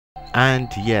And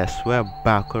yes, we're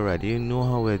back already. You know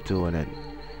how we're doing it.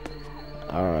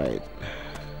 Alright.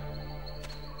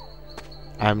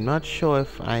 I'm not sure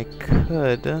if I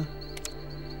could,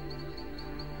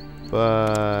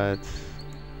 but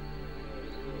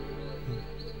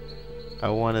I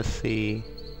want to see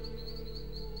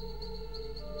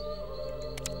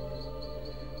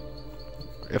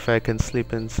if I can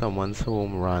sleep in someone's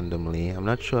home randomly. I'm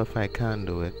not sure if I can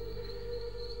do it.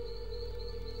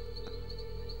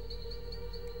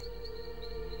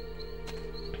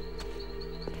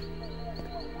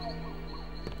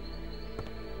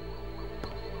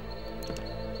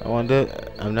 I wonder,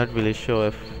 I'm not really sure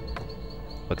if,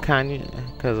 but can you,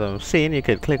 because I'm seeing you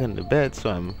could click on the bed, so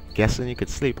I'm guessing you could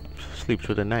sleep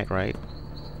through the night, right?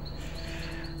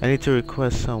 I need to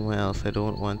request somewhere else. I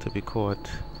don't want to be caught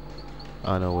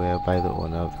unaware by the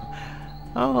owner of.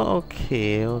 Oh,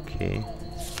 okay, okay.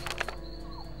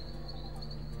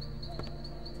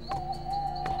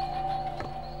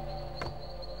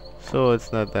 So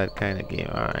it's not that kind of game.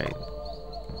 Alright.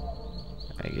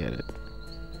 I get it.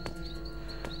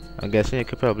 I'm guessing you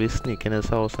could probably sneak in his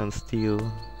house and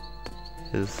steal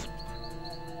his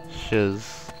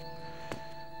shiz.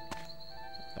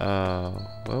 Where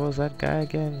was that guy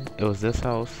again? It was this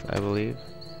house, I believe.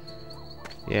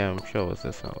 Yeah, I'm sure it was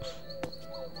this house.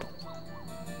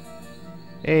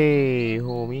 Hey,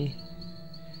 homie.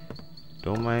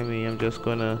 Don't mind me, I'm just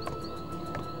gonna...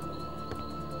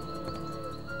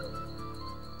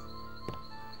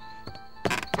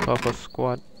 pop a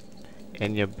squat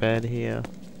in your bed here.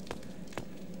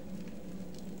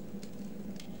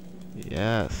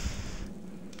 Yes.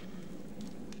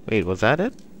 Wait, was that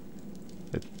it?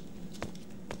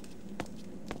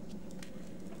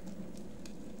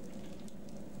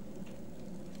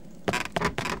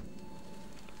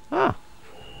 Ah.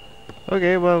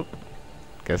 Okay, well,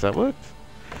 guess that worked.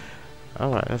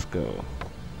 Alright, let's go.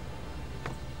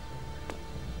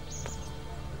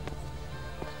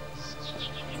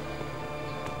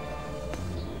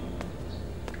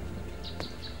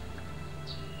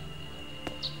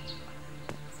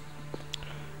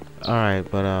 Alright,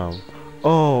 but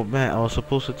oh man, I was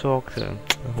supposed to talk to him.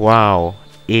 Wow,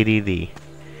 ADD.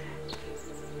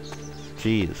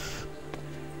 Jeez.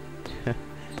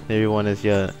 Everyone is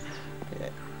yelling,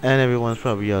 and everyone's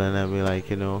probably yelling at me like,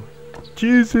 you know,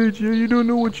 jeez, AJ, you don't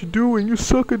know what you're doing. You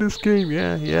suck at this game.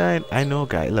 Yeah, yeah, I know,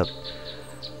 guy. Look,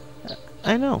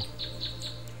 I know.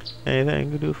 Anything I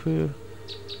can do for you?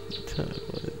 Tell me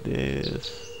what it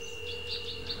is.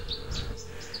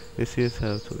 This is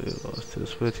how to be lost to the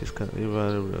switch is currently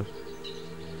rather rough.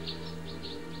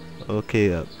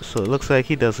 Okay, so it looks like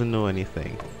he doesn't know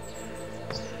anything.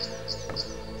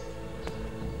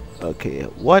 Okay,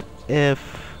 what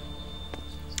if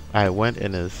I went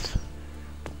in his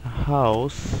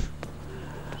house?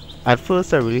 At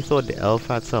first I really thought the elf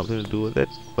had something to do with it,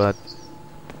 but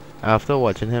after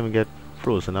watching him get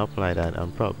frozen up like that, I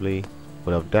probably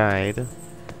would have died.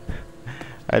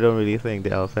 I don't really think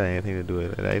the elf had anything to do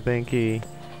with it. I think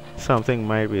something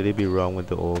might really be wrong with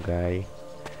the old guy.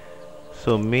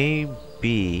 So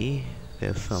maybe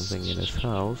there's something in his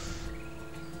house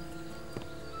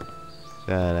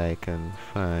that I can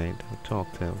find and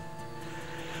talk to him.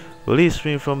 Release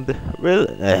me from the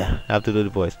I have to do the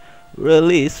voice.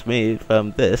 Release me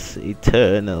from this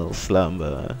eternal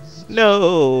slumber.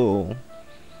 No,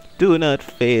 do not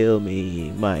fail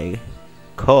me, my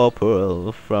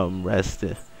corporal from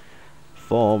resting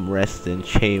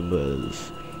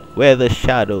chambers where the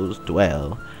shadows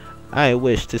dwell. I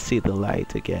wish to see the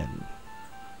light again.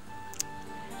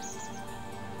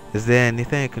 Is there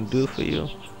anything I can do for you?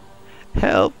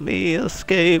 Help me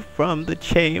escape from the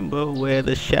chamber where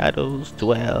the shadows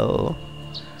dwell.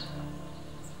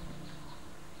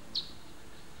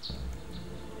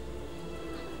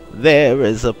 There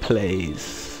is a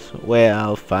place where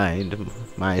I'll find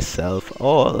myself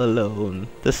all alone.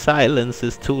 The silence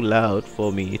is too loud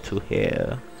for me to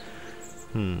hear.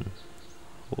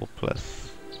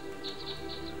 Hopeless.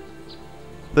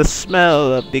 The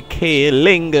smell of decay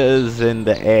lingers in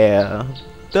the air.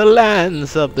 The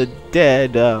lands of the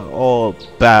dead are all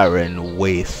barren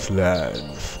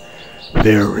wastelands.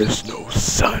 There is no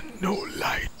sun, no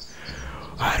light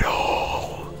at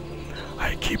all.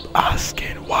 I keep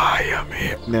asking why I'm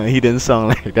here. No, he didn't sound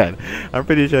like that. I'm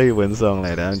pretty sure he wouldn't sound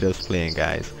like that. I'm just playing,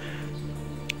 guys.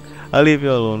 I'll leave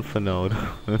you alone for now.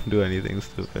 Don't do anything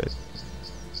stupid.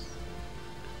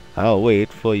 I'll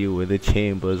wait for you in the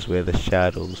chambers where the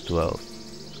shadows dwell.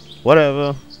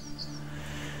 Whatever.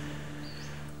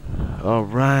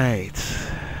 Alright.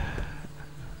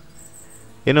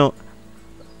 You know,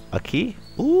 a key?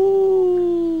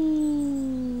 Ooh.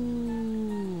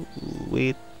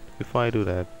 wait. Before I do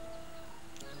that,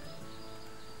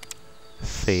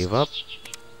 save up.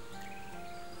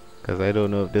 Because I don't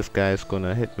know if this guy's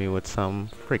gonna hit me with some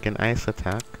freaking ice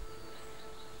attack.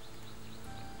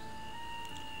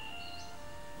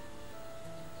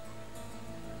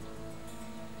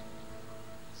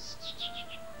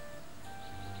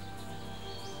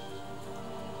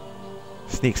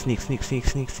 Sneak, sneak, sneak, sneak,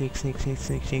 sneak, sneak, sneak,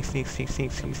 sneak, sneak, sneak, sneak, sneak,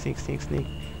 sneak, sneak, sneak, sneak, sneak.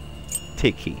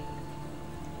 Take key.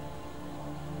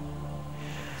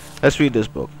 Let's read this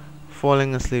book.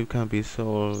 Falling asleep can't be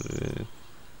so.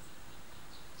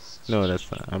 No,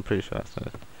 that's not. I'm pretty sure that's not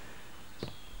it.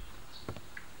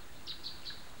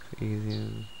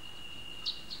 Easy.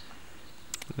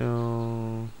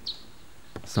 No.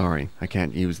 Sorry, I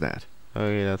can't use that.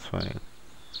 Okay, that's fine.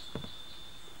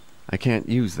 I can't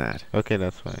use that. Okay,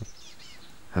 that's fine.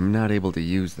 I'm not able to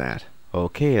use that.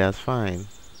 Okay, that's fine.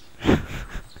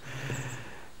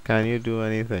 Can you do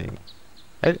anything?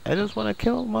 I just want to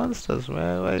kill monsters,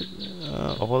 man. Like,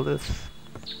 all this.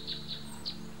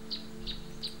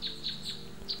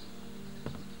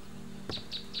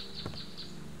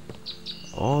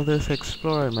 All this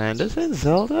exploring, man. This ain't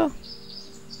Zelda.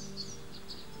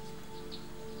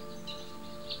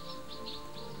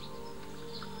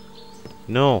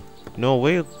 No, no,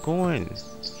 where you going?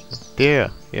 There,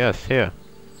 yes, here.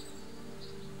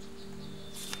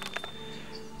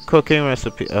 Cooking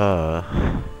recipe.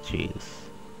 Jeez.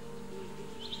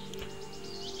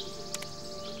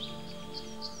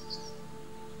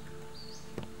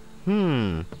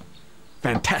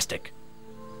 Fantastic.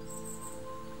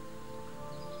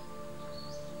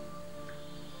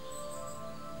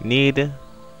 Need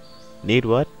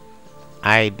what?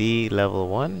 ID level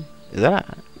 1? Is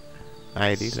that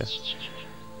ID level?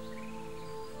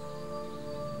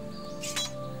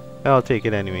 I'll take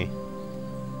it anyway.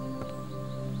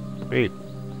 Wait.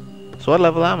 So what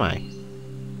level am I?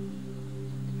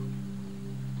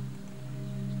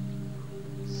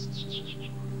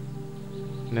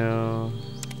 No.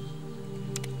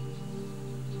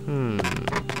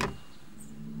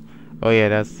 Oh yeah,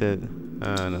 that's it.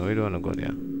 No, we don't want to go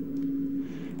there.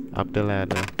 Up the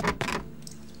ladder.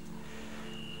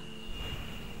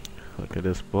 Look at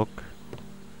this book.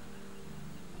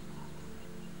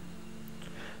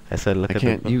 I said look at the book.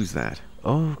 I can't use that.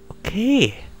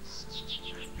 Okay.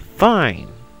 Fine.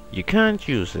 You can't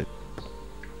use it.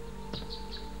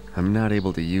 I'm not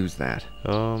able to use that.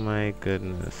 Oh my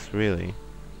goodness, really?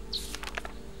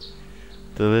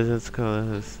 The lizard's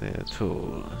color is their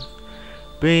tool.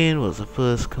 Brain was the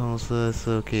first counselor,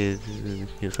 so okay,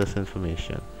 gives us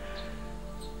information.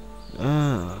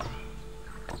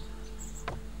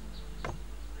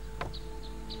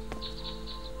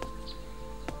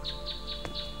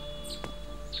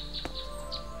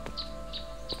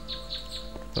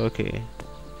 Okay.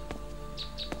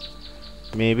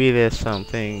 Maybe there's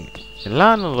something in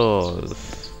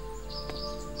Lanelor's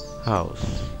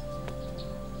house.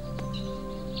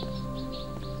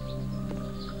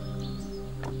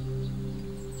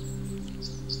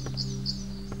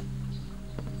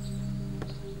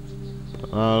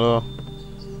 Hello.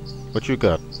 What you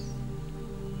got?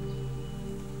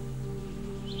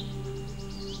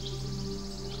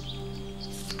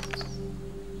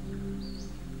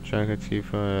 Track a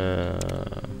chief. Oh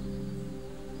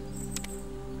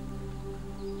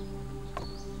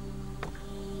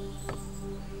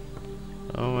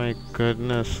my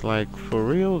goodness! Like for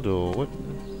real though. What?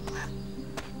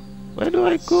 Where do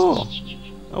I go?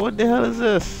 Oh, what the hell is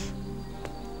this?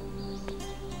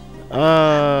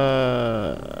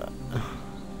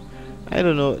 I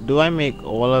don't know. Do I make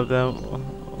all of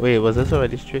them? Wait, was this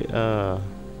already straight? Do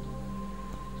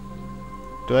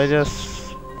I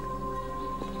just?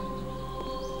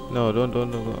 No, don't.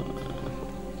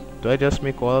 Do I just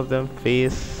make all of them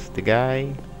face the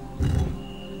guy?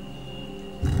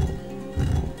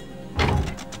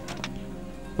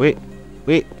 Wait.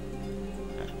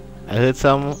 I heard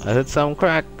some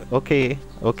crack. Okay.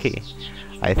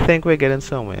 I think we're getting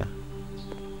somewhere.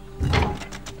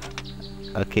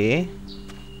 Okay.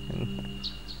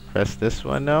 Press this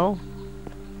one now.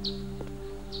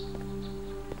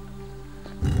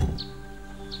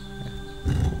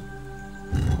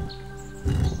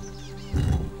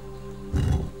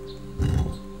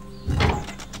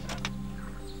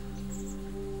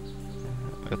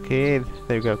 Okay,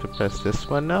 then we have to press this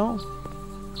one now.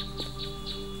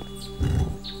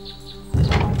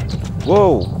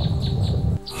 Whoa!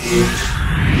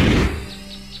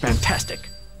 Fantastic.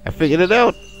 I figured it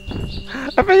out!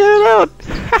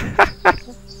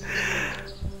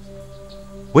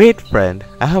 Wait, friend,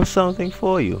 I have something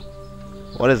for you.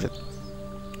 What is it?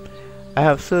 I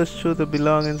have searched through the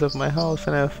belongings of my house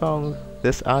and I have found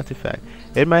this artifact.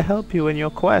 It might help you in your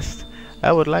quest.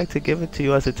 I would like to give it to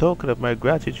you as a token of my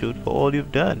gratitude for all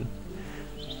you've done.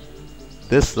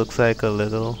 This looks like a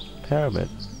little pyramid.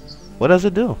 What does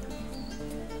it do?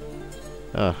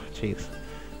 Oh, jeez.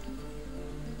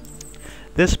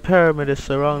 This pyramid is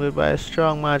surrounded by a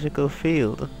strong magical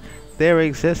field. There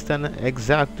exists an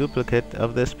exact duplicate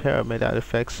of this pyramid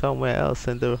artifact somewhere else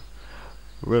in the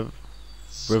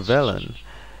Revelon.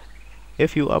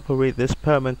 If you operate this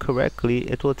pyramid correctly,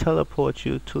 it will teleport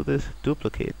you to this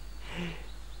duplicate.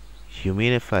 You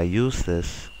mean if I use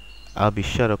this, I'll be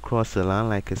shot across the land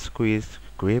like a squeezed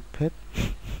grape pit?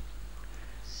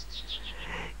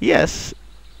 Yes,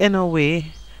 in a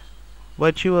way,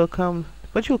 but you'll come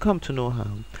to no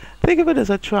harm. Think of it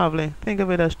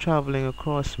as traveling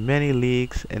across many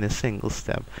leagues in a single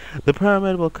step. The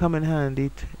pyramid will come in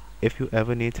handy if you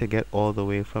ever need to get all the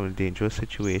way from a dangerous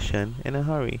situation in a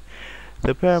hurry.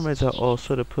 The pyramids are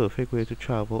also the perfect way to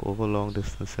travel over long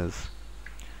distances.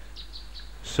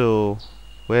 So,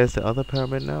 where's the other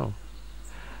pyramid now?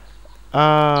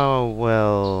 Ah,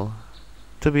 well,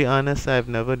 to be honest, I've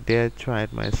never dared try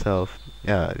it myself.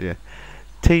 Yeah.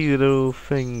 Taylor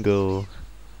Fingo.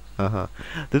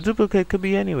 The duplicate could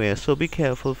be anywhere, so be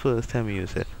careful first time you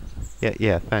use it.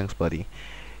 Yeah, thanks, buddy.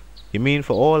 You mean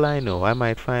for all I know, I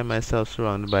might find myself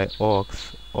surrounded by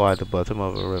orcs or at the bottom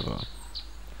of a river.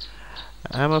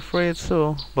 I'm afraid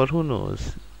so, but who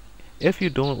knows? If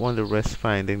you don't want to risk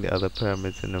finding the other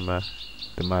pyramids in the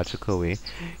magical way,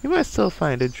 you might still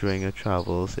find it during your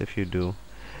travels. If you do,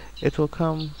 it'll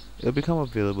become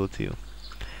available to you.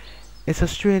 It's a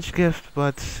strange gift,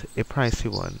 but a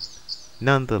pricey one.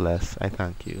 Nonetheless, I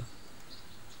thank you.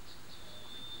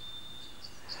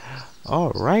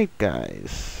 Alright,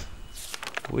 guys.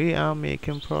 We are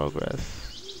making progress.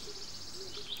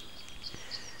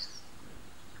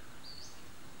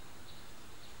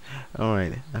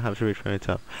 Alright, I have to reach from the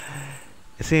top.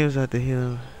 It seems that the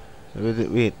hill...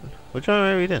 Wait, which one am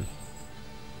I reading?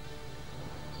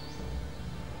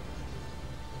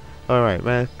 Alright,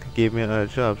 Matt gave me another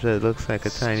job, so it looks like a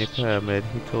tiny pyramid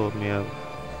he told me of.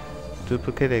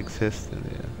 Duplicate exists in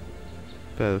the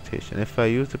flotation. If I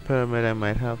use the pyramid, I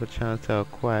might have a chance to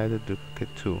acquire the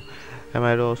duplicate too. I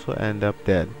might also end up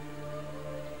dead.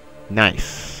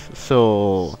 Nice.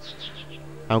 So,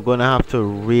 I'm gonna have to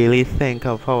really think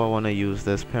of how I want to use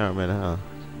this pyramid, huh?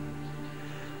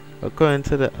 According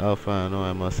to the alpha, I know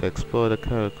I must explore the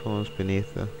catacombs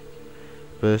beneath the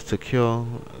first to cure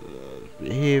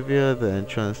behavior, the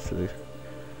entrance to the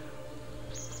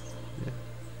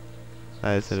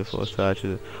I said before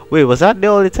started. Wait, was that the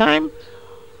only time?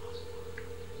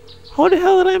 How the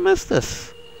hell did I miss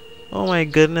this? Oh my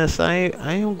goodness, I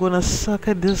am gonna suck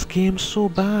at this game so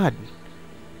bad.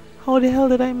 How the hell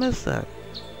did I miss that?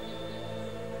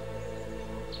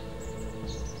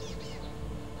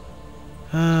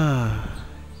 Ah,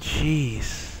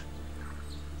 jeez.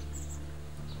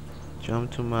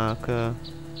 Jump to marker.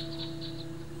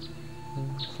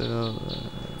 So,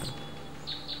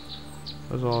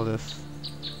 what's all this?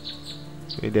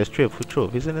 Wait, there's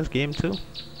trophies in this game too?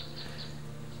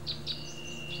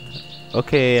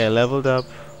 Okay, I leveled up.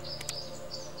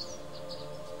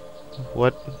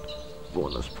 What?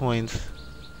 Bonus points.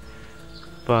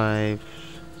 5.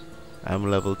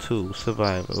 I'm level 2.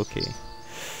 Survive. Okay.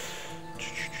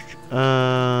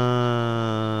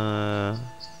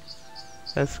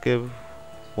 Let's give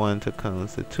 1 to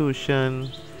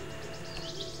Constitution.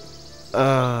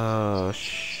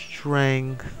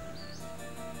 Strength.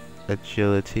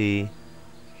 Agility.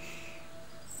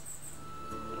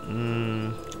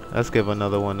 Let's give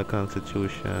another 1 to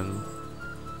Constitution.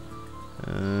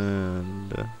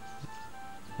 And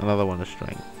another 1 to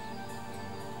Strength.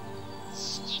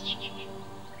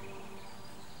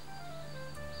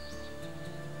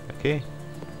 Okay.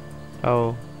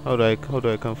 How do I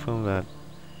confirm that?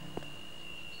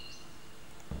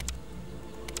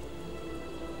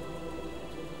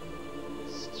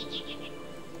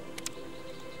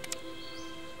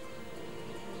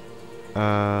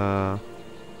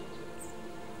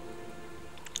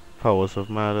 Powers of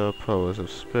matter, powers of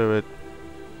spirit,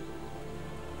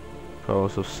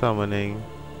 powers of summoning,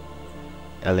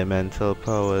 elemental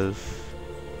powers,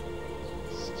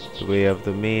 the way of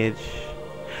the mage.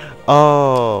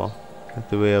 Oh,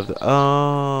 the way of the...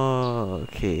 Oh,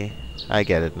 okay. I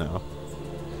get it now.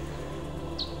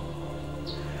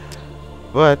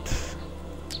 But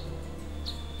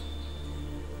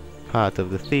part of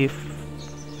the thief,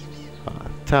 part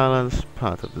of talents,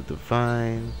 part of the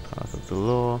divine, part of the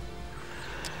law.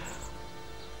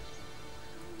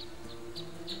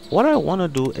 what I want to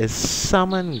do is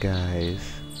summon, guys.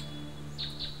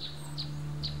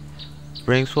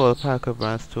 Brings forth a pack of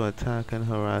rats to attack and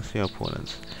harass your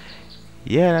opponents.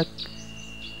 Yeah,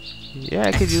 yeah,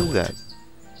 I could use that.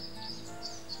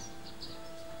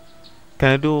 Can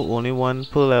I do only one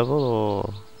per level,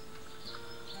 or?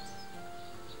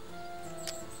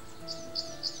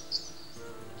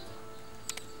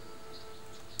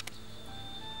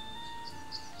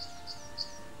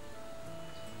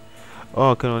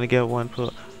 Oh, I can only get one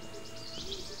per.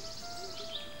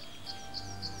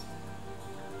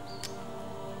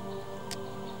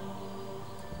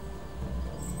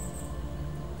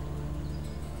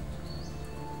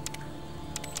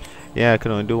 Yeah, I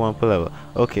can only do one per level.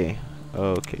 Okay,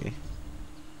 okay.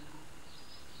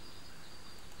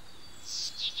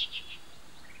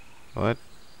 What?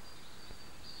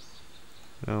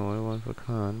 No, only one for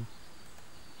con.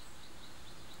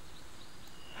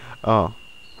 Oh,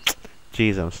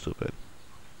 jeez, I'm stupid.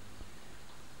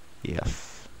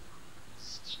 Yes.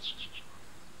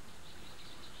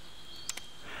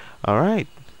 Alright.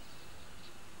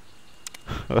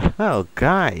 Well,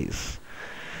 guys,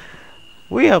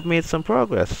 we have made some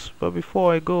progress. But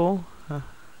before I go,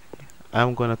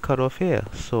 I'm gonna cut off here.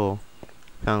 So,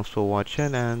 thanks for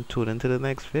watching and tune into the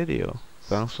next video.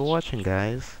 Thanks for watching,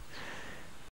 guys.